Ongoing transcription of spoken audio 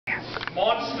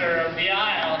monster of the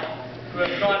isle, who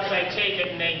have thought I take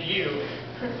it and egg you.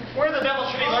 Where the devil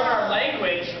should he learn our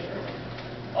language?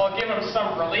 I'll give him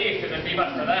some relief, if it be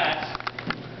but for that.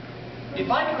 If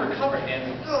I can recover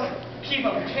him, keep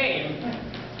him tame,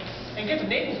 and get to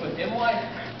Naples with him, why,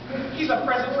 he's a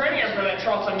present for any emperor that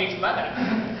trots on meats leather.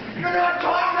 Do not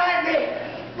torment me!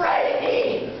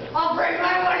 Brady! I'll bring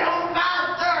my one home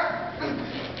master!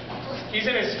 He's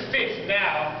in his fifth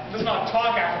now, does not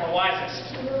talk after the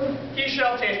wisest. He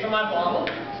shall taste of my bottle.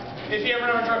 If he ever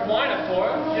never drunk wine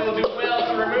afore, it will do well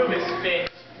to remove his fit.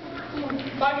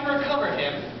 If I can recover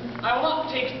him, I will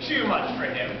not take too much for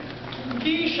him.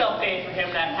 He shall pay for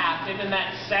him that captain and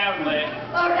that soundly.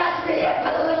 Oh, that's me,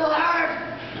 my little heart!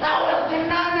 Thou wilt do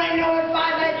none, I know it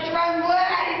by thy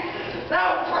trembling!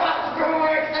 Thou prosper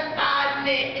works upon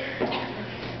me!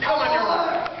 Come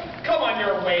on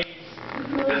your ways.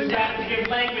 Is that to give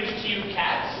language to you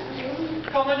cats?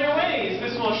 Come on your ways.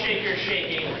 This will shake your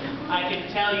shaking. I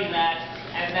can tell you that,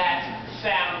 and that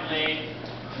soundly.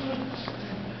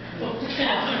 You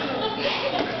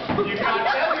can't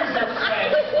tell yourself,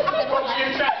 friend. You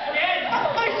try again.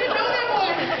 I should know that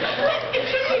one!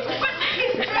 But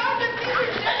he's drowned and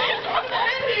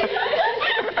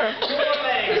Four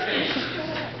legs and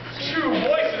two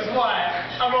voices. Why,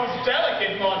 a most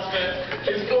delicate monster.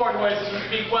 His forward voices to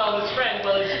speak well of his friend,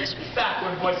 while his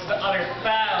backward voices to utter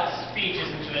foul speeches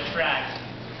into the tract.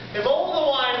 If all the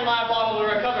wine in my bottle will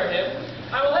recover him,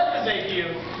 I will hesitate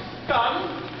you.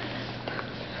 Come.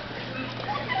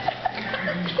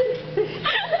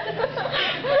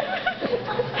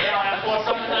 Now I have for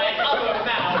some nice other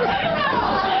mouth.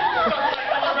 Something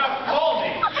like other mouth called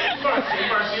me. Mercy,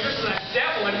 mercy, this is a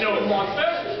devil and no monster.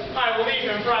 I will leave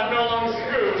him, for I've no long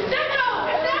screw. Stefano!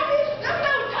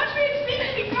 Touch me and speak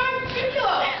to me, I'm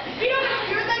Trinculo! You're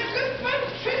that good friend,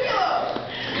 Trinculo!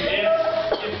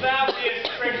 If thou beest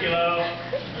Trinculo,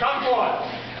 come forth.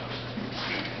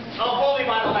 I'll pull thee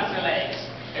by the lesser legs.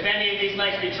 If any of these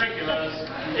legs be Trinculos,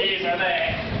 these are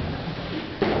they.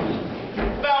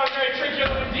 Thou art very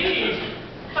Trinculo indeed.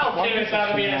 How camest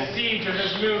thou to be in a siege of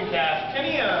this moon calf? Can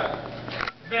he,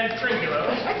 bend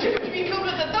Trinculos? I took him to be killed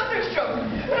with a thunderstroke.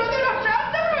 But are they not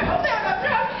drowned? Never mind, hope they are not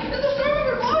drowned. Is the storm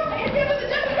overblowing? I can be under the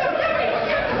deck of the ferry.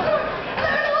 And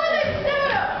I'm in the line,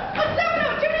 Stefano!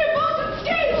 Stefano, give me a ball of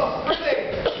scale!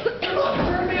 Do not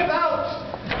turn me about.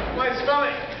 My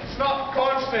stomach, it's not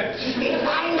constant. These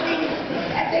fine things,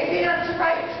 and they be not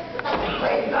right.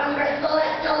 Great hunger,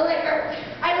 celestial liquor.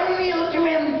 I will kneel to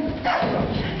him.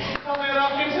 Tell me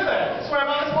thou came thither. Swear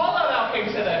by this wall thou came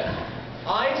thither.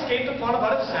 I escaped upon a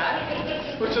butt of sack,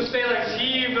 which the sailors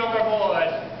heaved overboard.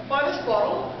 By this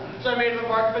bottle, which I made of the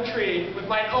bark of a tree, with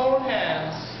mine own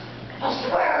hands. I'll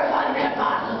swear upon that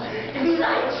bottle to be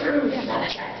thy true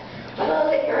subject, for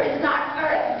the liquor is not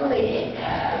earthly.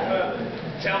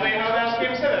 Tell me how thou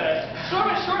camest hither.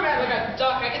 Swim like a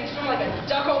duck. I can swim like a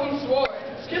duck, only swore.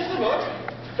 Kiss the book.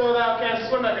 Though thou canst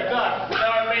swim like a duck, thou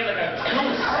art made like a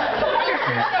goose.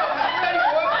 No, I'm ready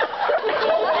for it.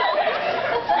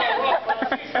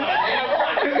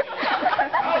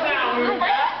 How now,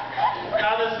 moon-calf?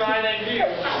 How the sign I do?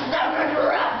 Summoned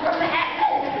wrath from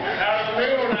heaven. Out of the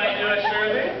moon, I do assure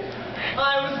thee.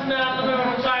 I was not the moon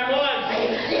which I was.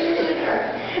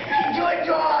 To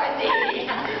adore thee.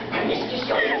 I wish to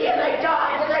show thee like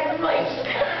dogs and like mice.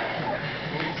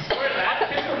 Swear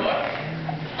that, kiss the book.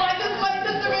 By this light,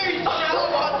 that's a very shallow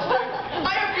monster.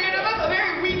 I am afraid of him, a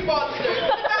very weak monster.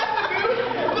 The back of the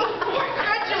moon, the poor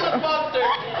credulous monster.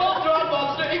 Well-drawn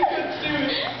monster, in good soon.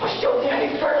 I'll show thee how to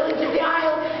furl into the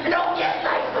isle, and don't get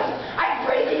lifeless. I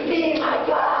pray thee be my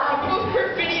God. Most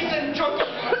perfidious and drunken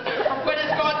monster. When his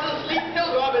gods asleep,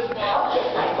 he'll rob his mom. I'll get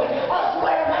lifeless. I'll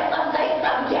swear my son's thy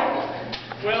subject.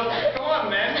 Well, go on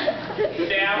then.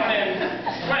 Down and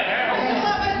swear.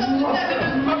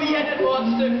 This puppy-headed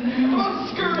monster. The most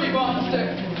scurvy monster.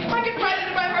 I can find it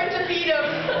in my heart to feed him.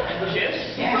 Kiss?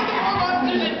 Put the more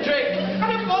monsters in drink.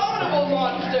 An abominable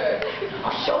monster.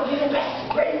 I'll show you the best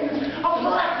springs of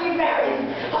blacky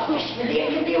berries. I'll fish for thee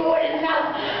into the wood and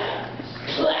mouth.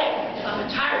 Plague of a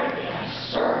tyrant may I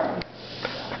serve.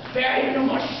 Very no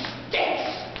more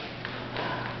stinks.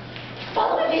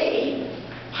 Follow me.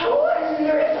 A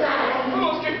wondrous The land.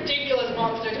 most ridiculous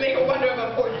monster to make a wonder of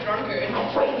a poor drunkard.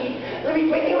 I pray thee, let me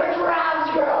bring thee where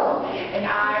crowds grow, and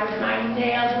I with my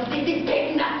nails will dig thee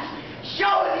pig nuts,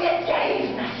 show thee a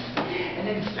cavenet, and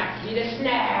instruct thee to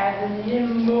snare the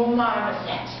nimble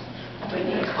marmoset. I'll bring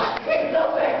thee across great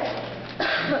over.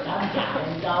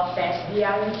 Sometimes I'll fetch thee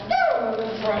out of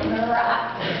stones from the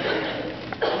rock.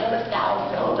 Wilt thou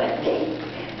go with me?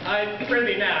 I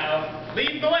prithee now,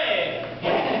 lead the way,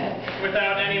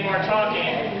 without any more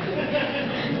talking.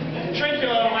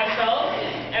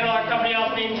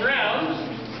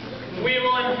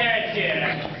 table and head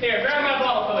here. Here, grab my